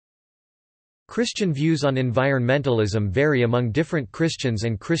Christian views on environmentalism vary among different Christians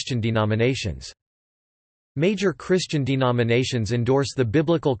and Christian denominations. Major Christian denominations endorse the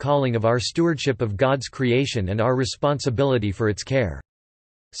biblical calling of our stewardship of God's creation and our responsibility for its care.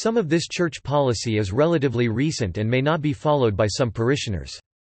 Some of this church policy is relatively recent and may not be followed by some parishioners.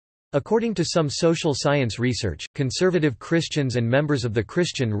 According to some social science research, conservative Christians and members of the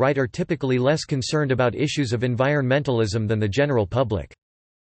Christian right are typically less concerned about issues of environmentalism than the general public.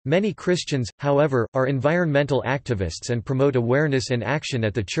 Many Christians, however, are environmental activists and promote awareness and action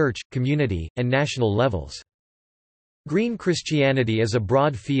at the church, community, and national levels. Green Christianity is a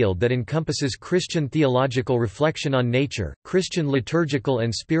broad field that encompasses Christian theological reflection on nature, Christian liturgical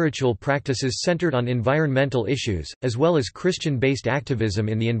and spiritual practices centered on environmental issues, as well as Christian-based activism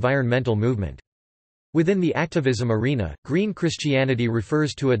in the environmental movement. Within the activism arena, Green Christianity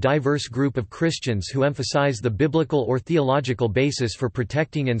refers to a diverse group of Christians who emphasize the biblical or theological basis for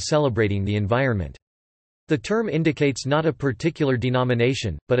protecting and celebrating the environment. The term indicates not a particular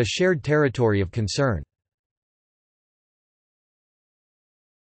denomination, but a shared territory of concern.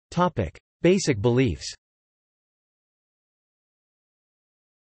 Basic beliefs.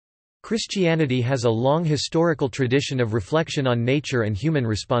 Christianity has a long historical tradition of reflection on nature and human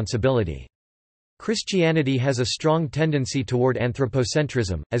responsibility. Christianity has a strong tendency toward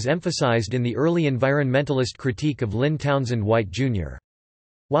anthropocentrism, as emphasized in the early environmentalist critique of Lynn Townsend White, Jr.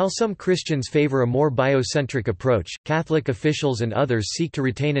 While some Christians favor a more biocentric approach, Catholic officials and others seek to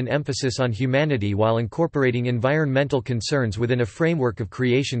retain an emphasis on humanity while incorporating environmental concerns within a framework of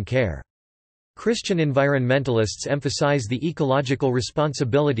creation care. Christian environmentalists emphasize the ecological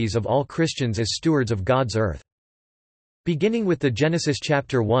responsibilities of all Christians as stewards of God's earth. Beginning with the Genesis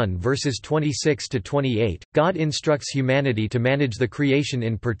chapter 1 verses 26 to 28, God instructs humanity to manage the creation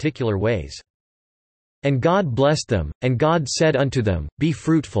in particular ways. And God blessed them, and God said unto them, Be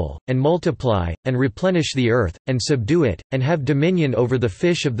fruitful, and multiply, and replenish the earth, and subdue it, and have dominion over the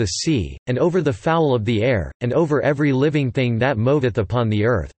fish of the sea, and over the fowl of the air, and over every living thing that moveth upon the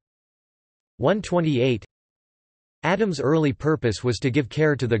earth. 1:28. Adam's early purpose was to give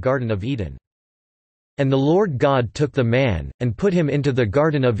care to the Garden of Eden. And the Lord God took the man, and put him into the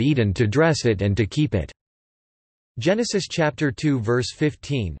Garden of Eden to dress it and to keep it. Genesis chapter 2 verse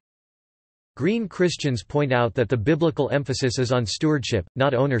 15. Green Christians point out that the biblical emphasis is on stewardship,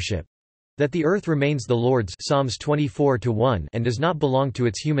 not ownership. That the earth remains the Lord's Psalms 24:1 and does not belong to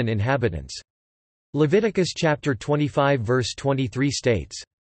its human inhabitants. Leviticus chapter 25 verse 23 states,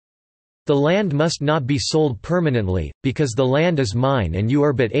 The land must not be sold permanently, because the land is mine and you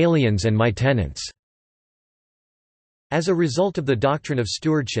are but aliens and my tenants. As a result of the doctrine of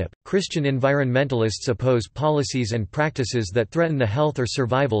stewardship, Christian environmentalists oppose policies and practices that threaten the health or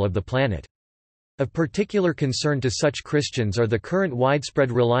survival of the planet. Of particular concern to such Christians are the current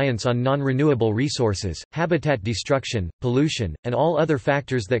widespread reliance on non-renewable resources, habitat destruction, pollution, and all other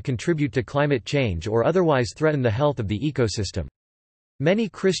factors that contribute to climate change or otherwise threaten the health of the ecosystem. Many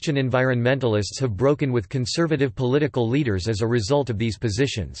Christian environmentalists have broken with conservative political leaders as a result of these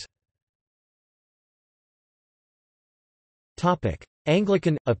positions.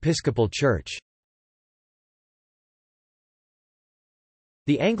 Anglican, Episcopal Church.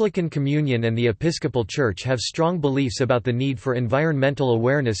 The Anglican Communion and the Episcopal Church have strong beliefs about the need for environmental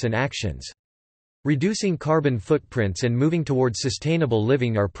awareness and actions. Reducing carbon footprints and moving towards sustainable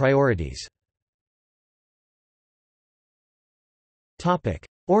living are priorities.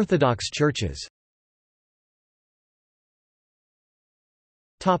 Orthodox churches.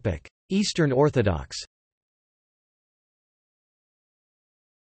 Eastern Orthodox.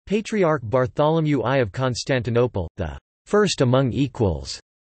 Patriarch Bartholomew I of Constantinople, the first among equals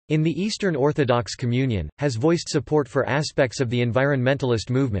in the Eastern Orthodox Communion, has voiced support for aspects of the environmentalist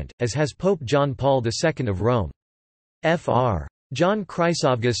movement, as has Pope John Paul II of Rome. Fr. John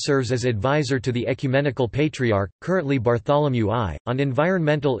Chrysostom serves as advisor to the Ecumenical Patriarch, currently Bartholomew I, on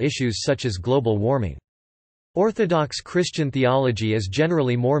environmental issues such as global warming. Orthodox Christian theology is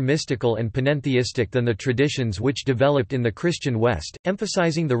generally more mystical and panentheistic than the traditions which developed in the Christian West,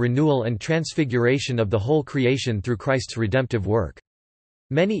 emphasizing the renewal and transfiguration of the whole creation through Christ's redemptive work.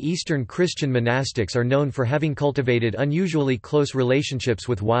 Many Eastern Christian monastics are known for having cultivated unusually close relationships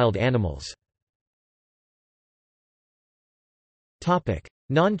with wild animals.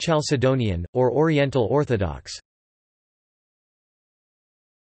 Non-Chalcedonian, or Oriental Orthodox.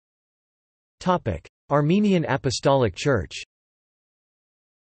 Armenian Apostolic Church.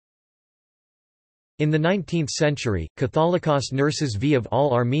 In the 19th century, Catholicos Nurses V of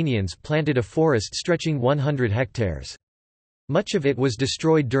all Armenians planted a forest stretching 100 hectares. Much of it was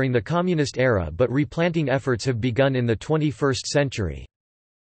destroyed during the communist era, but replanting efforts have begun in the 21st century.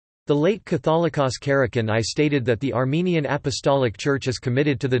 The late Catholicos Karakan I stated that the Armenian Apostolic Church is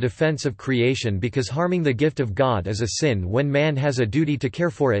committed to the defense of creation because harming the gift of God is a sin when man has a duty to care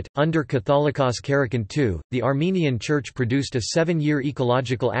for it. Under Catholicos Karakan II, the Armenian Church produced a 7-year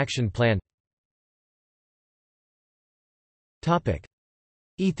ecological action plan.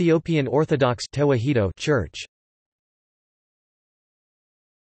 Ethiopian Orthodox Church.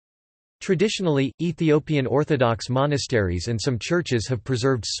 Traditionally, Ethiopian Orthodox monasteries and some churches have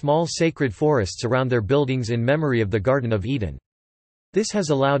preserved small sacred forests around their buildings in memory of the Garden of Eden. This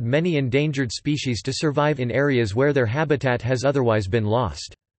has allowed many endangered species to survive in areas where their habitat has otherwise been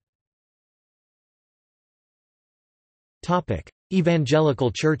lost.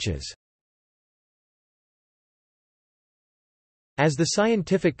 Evangelical churches. As the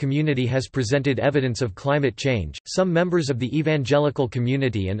scientific community has presented evidence of climate change, some members of the evangelical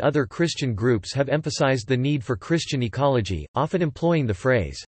community and other Christian groups have emphasized the need for Christian ecology, often employing the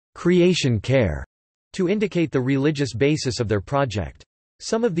phrase, "creation care," to indicate the religious basis of their project.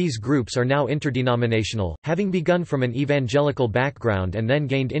 Some of these groups are now interdenominational, having begun from an evangelical background and then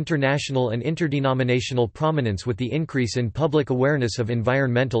gained international and interdenominational prominence with the increase in public awareness of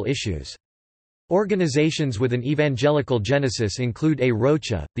environmental issues. Organizations with an evangelical genesis include A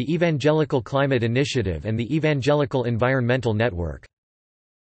Rocha, the Evangelical Climate Initiative and the Evangelical Environmental Network.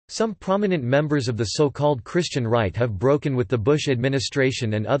 Some prominent members of the so-called Christian right have broken with the Bush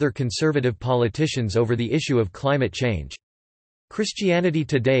administration and other conservative politicians over the issue of climate change. Christianity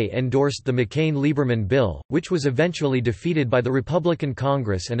Today endorsed the McCain-Lieberman bill, which was eventually defeated by the Republican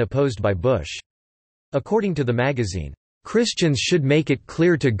Congress and opposed by Bush. According to the magazine, "Christians should make it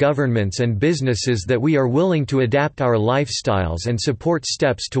clear to governments and businesses that we are willing to adapt our lifestyles and support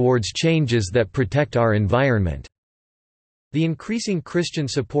steps towards changes that protect our environment." The increasing Christian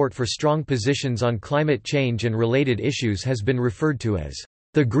support for strong positions on climate change and related issues has been referred to as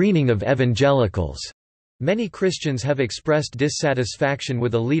the greening of evangelicals. Many Christians have expressed dissatisfaction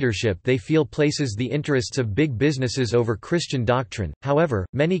with a leadership they feel places the interests of big businesses over Christian doctrine. However,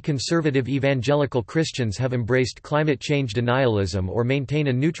 many conservative evangelical Christians have embraced climate change denialism or maintain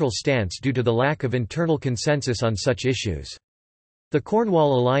a neutral stance due to the lack of internal consensus on such issues. The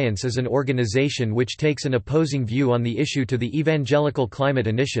Cornwall Alliance is an organization which takes an opposing view on the issue to the Evangelical Climate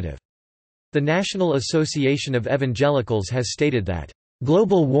Initiative. The National Association of Evangelicals has stated that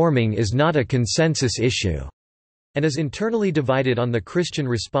global warming is not a consensus issue, and is internally divided on the Christian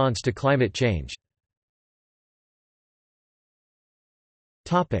response to climate change.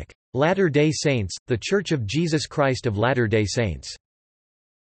 Latter-day Saints, The Church of Jesus Christ of Latter-day Saints.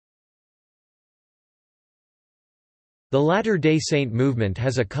 The Latter-day Saint movement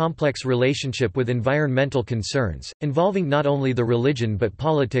has a complex relationship with environmental concerns, involving not only the religion but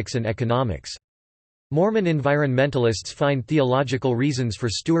politics and economics. Mormon environmentalists find theological reasons for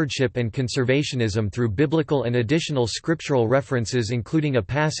stewardship and conservationism through biblical and additional scriptural references, including a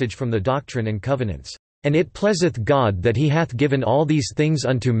passage from the Doctrine and Covenants, "And it pleaseth God that he hath given all these things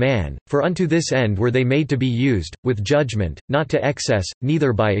unto man, for unto this end were they made to be used, with judgment, not to excess,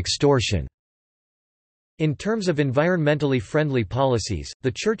 neither by extortion." In terms of environmentally friendly policies,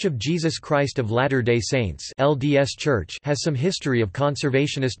 The Church of Jesus Christ of Latter-day Saints (LDS Church) has some history of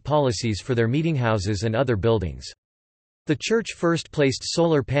conservationist policies for their meetinghouses and other buildings. The church first placed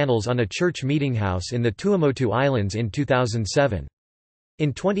solar panels on a church meetinghouse in the Tuamotu Islands in 2007.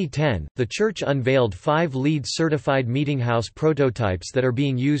 In 2010, the church unveiled 5 LEED-certified meetinghouse prototypes that are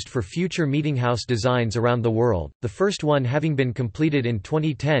being used for future meetinghouse designs around the world, the first one having been completed in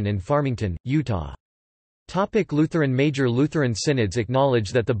 2010 in Farmington, Utah. Lutheran Major Lutheran synods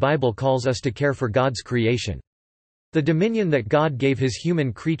acknowledge that the Bible calls us to care for God's creation. The dominion that God gave his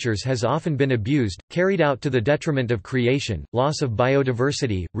human creatures has often been abused, carried out to the detriment of creation, loss of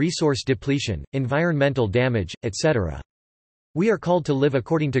biodiversity, resource depletion, environmental damage, etc. We are called to live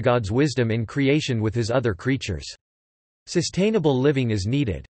according to God's wisdom in creation with his other creatures. Sustainable living is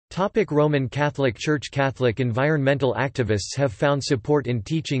needed. Roman Catholic Church. Catholic environmental activists have found support in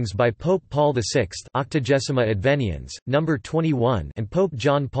teachings by Pope Paul VI Octogesima Adveniens, No. 21 and Pope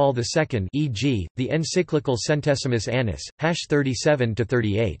John Paul II, e.g., the encyclical Centesimus Annus,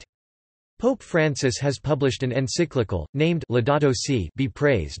 #37-38. Pope Francis has published an encyclical, named Laudato Si' Be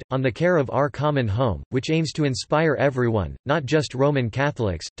Praised, on the care of our common home, which aims to inspire everyone, not just Roman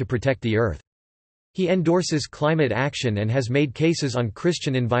Catholics, to protect the earth. He endorses climate action and has made cases on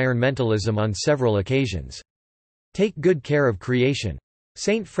Christian environmentalism on several occasions. Take good care of creation.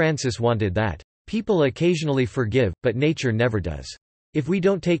 Saint Francis wanted that. People occasionally forgive, but nature never does. If we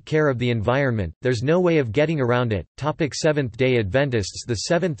don't take care of the environment, there's no way of getting around it. Seventh-day Adventists. The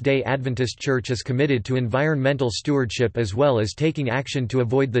Seventh-day Adventist Church is committed to environmental stewardship as well as taking action to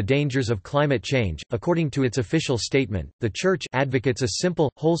avoid the dangers of climate change. According to its official statement, the Church advocates a simple,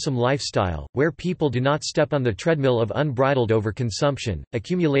 wholesome lifestyle, where people do not step on the treadmill of unbridled overconsumption,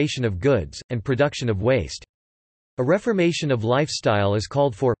 accumulation of goods, and production of waste. A reformation of lifestyle is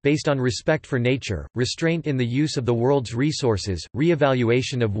called for, based on respect for nature, restraint in the use of the world's resources,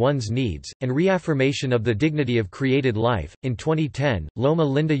 re-evaluation of one's needs, and reaffirmation of the dignity of created life. In 2010, Loma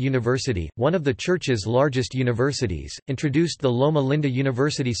Linda University, one of the Church's largest universities, introduced the Loma Linda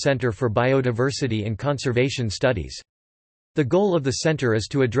University Center for Biodiversity and Conservation Studies. The goal of the center is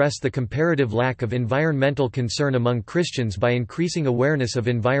to address the comparative lack of environmental concern among Christians by increasing awareness of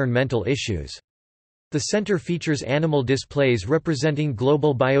environmental issues. The center features animal displays representing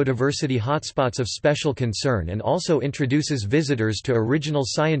global biodiversity hotspots of special concern and also introduces visitors to original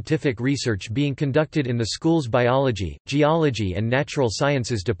scientific research being conducted in the school's biology, geology and natural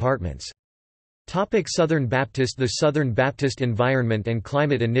sciences departments. Southern Baptist. The Southern Baptist Environment and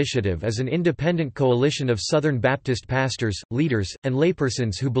Climate Initiative is an independent coalition of Southern Baptist pastors, leaders, and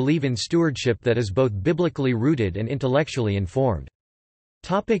laypersons who believe in stewardship that is both biblically rooted and intellectually informed.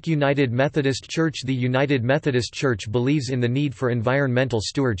 United Methodist Church. The United Methodist Church believes in the need for environmental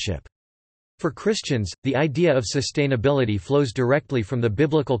stewardship. For Christians, the idea of sustainability flows directly from the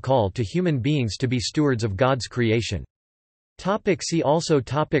biblical call to human beings to be stewards of God's creation. See also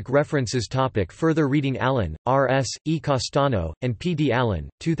References. Further reading. Allen, R.S., E. Costano, and P. D. Allen,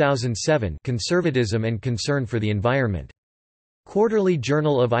 2007. Conservatism and Concern for the Environment. Quarterly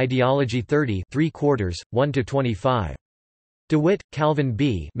Journal of Ideology 30 3/4, 1–25. DeWitt, Calvin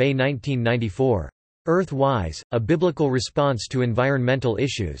B. May 1994. Earth-Wise, A Biblical Response to Environmental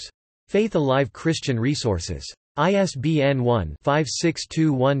Issues. Faith Alive Christian Resources. ISBN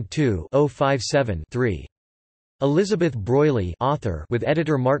 1-56212-057-3. Elizabeth Broyley, author, with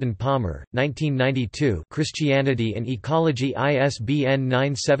editor Martin Palmer, 1992. Christianity and Ecology. ISBN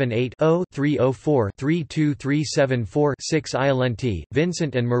 978-0-304-32374-6. Iolenti,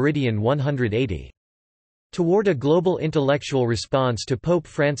 Vincent and Meridian 180. Toward a Global Intellectual Response to Pope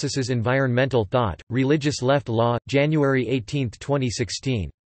Francis's Environmental Thought, Religious Left Law, January 18,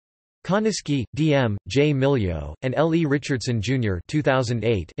 2016. Koniski, D.M., J. Milio, and L. E. Richardson, Jr.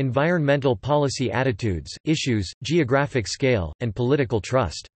 2008. Environmental Policy Attitudes, Issues, Geographic Scale, and Political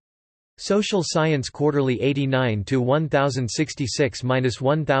Trust. Social Science Quarterly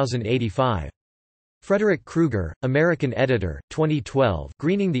 89–1066–1085. Frederick Krueger, American editor, 2012.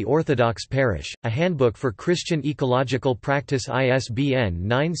 Greening the Orthodox Parish, A Handbook for Christian Ecological Practice. ISBN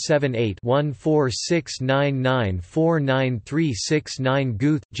 978-1469949369.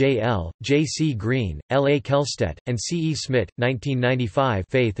 Guth, J. L., J. C. Green, L. A. Kelstedt, and C. E. Smith, 1995.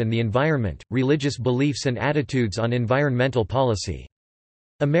 Faith and the Environment, Religious Beliefs and Attitudes on Environmental Policy.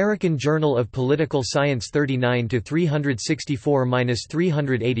 American Journal of Political Science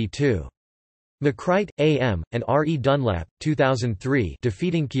 39–364–382. McCreight, A. M., and R. E. Dunlap, 2003.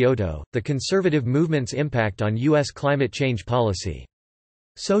 Defeating Kyoto, The Conservative Movement's Impact on U.S. Climate Change Policy.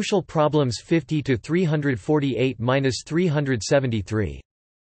 Social Problems 50–348–373.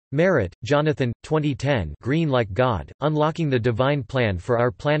 Merritt, Jonathan, 2010. Green Like God, Unlocking the Divine Plan for Our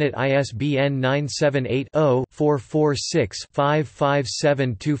Planet. ISBN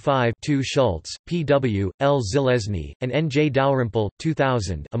 978-0-446-55725-2. Schultz, P. W., L. Zilesny, and N. J. Dalrymple,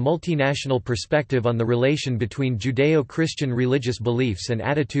 2000. A Multinational Perspective on the Relation Between Judeo-Christian Religious Beliefs and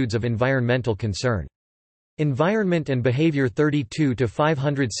Attitudes of Environmental Concern. Environment and Behavior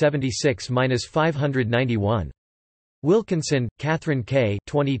 32–576–591. Wilkinson, Catherine K.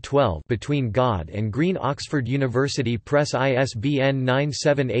 2012. Between God and Green. Oxford University Press. ISBN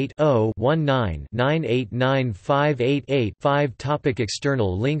 978-0-19-989588-5.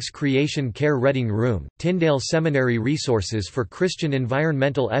 External links. Creation Care Reading Room, Tyndale Seminary. Resources for Christian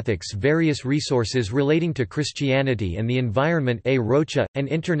Environmental Ethics. Various resources relating to Christianity and the environment. A. Rocha, an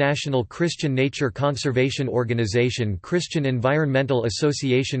international Christian nature conservation organization. Christian Environmental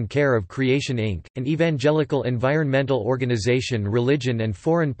Association. Care of Creation Inc., an evangelical environmental organization. Religion and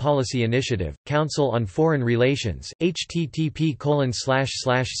Foreign Policy Initiative, Council on Foreign Relations,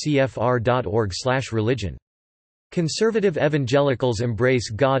 http://cfr.org/religion. Conservative Evangelicals Embrace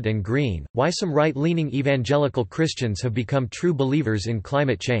God and Green, Why Some Right-Leaning Evangelical Christians Have Become True Believers in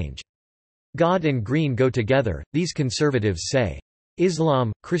Climate Change. God and green go together, these conservatives say.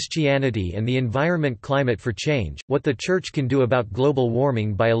 Islam, Christianity and the Environment Climate for Change, What the Church Can Do About Global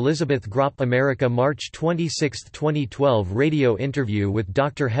Warming by Elizabeth Gropp. America, March 26, 2012. Radio interview with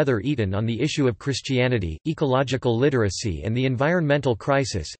Dr. Heather Eaton on the issue of Christianity, ecological literacy and the environmental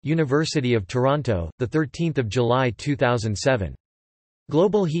crisis, University of Toronto, 13 July 2007.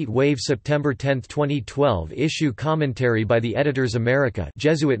 Global Heat Wave, September 10, 2012. Issue commentary by the editors. America,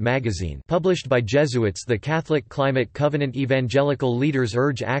 Jesuit Magazine, published by Jesuits. The Catholic Climate Covenant. Evangelical leaders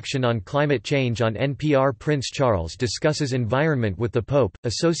urge action on climate change. On NPR. Prince Charles discusses environment with the Pope.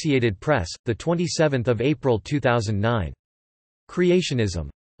 Associated Press, 27 April 2009.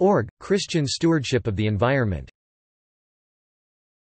 Creationism.org, Christian Stewardship of the Environment.